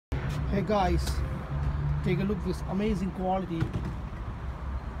Hey guys, take a look at this amazing quality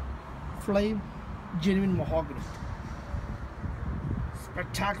flame genuine mahogany.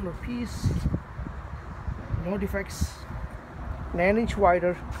 Spectacular piece, no defects, 9-inch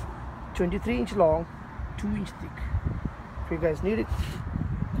wider, 23-inch long, 2-inch thick. If you guys need it,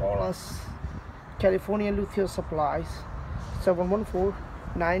 call us. California Luthier Supplies,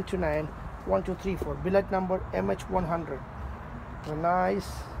 714-929-1234. Billet number MH100. A nice,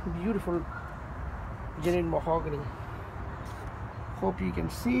 beautiful, genuine mahogany. Hope you can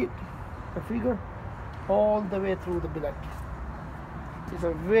see it, the figure, all the way through the billet. It's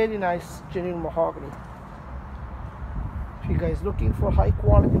a very nice, genuine mahogany. If you guys looking for high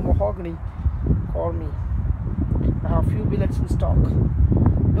quality mahogany, call me. I have few billets in stock.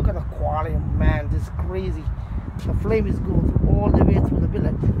 Look at the quality, man, this is crazy. The flame is going all the way through the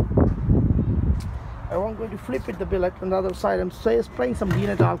billet. I'm going to flip it the billet on the other side. I'm spraying some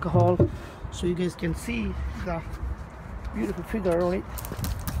denat alcohol so you guys can see the beautiful figure on it.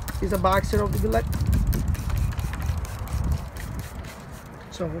 This is the back side of the billet.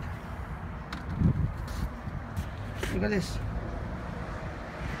 So look at this.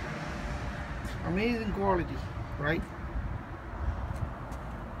 Amazing quality, right?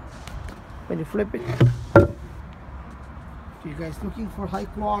 When you flip it, if you guys looking for high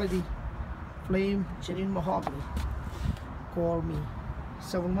quality flame genuine mahogany, call me.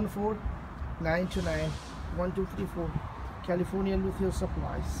 714-929-1234. California Luthier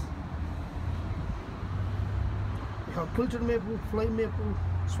Supplies. We have quilted maple, flame maple,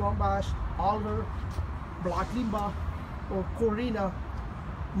 swamp ash, alder, black limba or corina,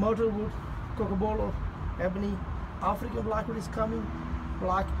 myrtle wood, cocobolo, ebony, African blackwood is coming,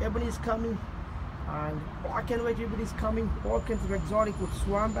 black ebony is coming, and black and white ebony is coming. All kinds of exotic wood,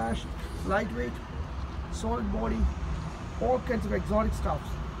 swamp ash, lightweight, solid body, all kinds of exotic stuffs.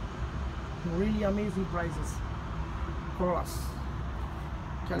 Really amazing prices. Call us.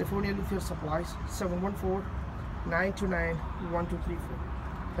 California Luthier Supplies, 714-929-1234.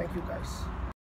 Thank you guys.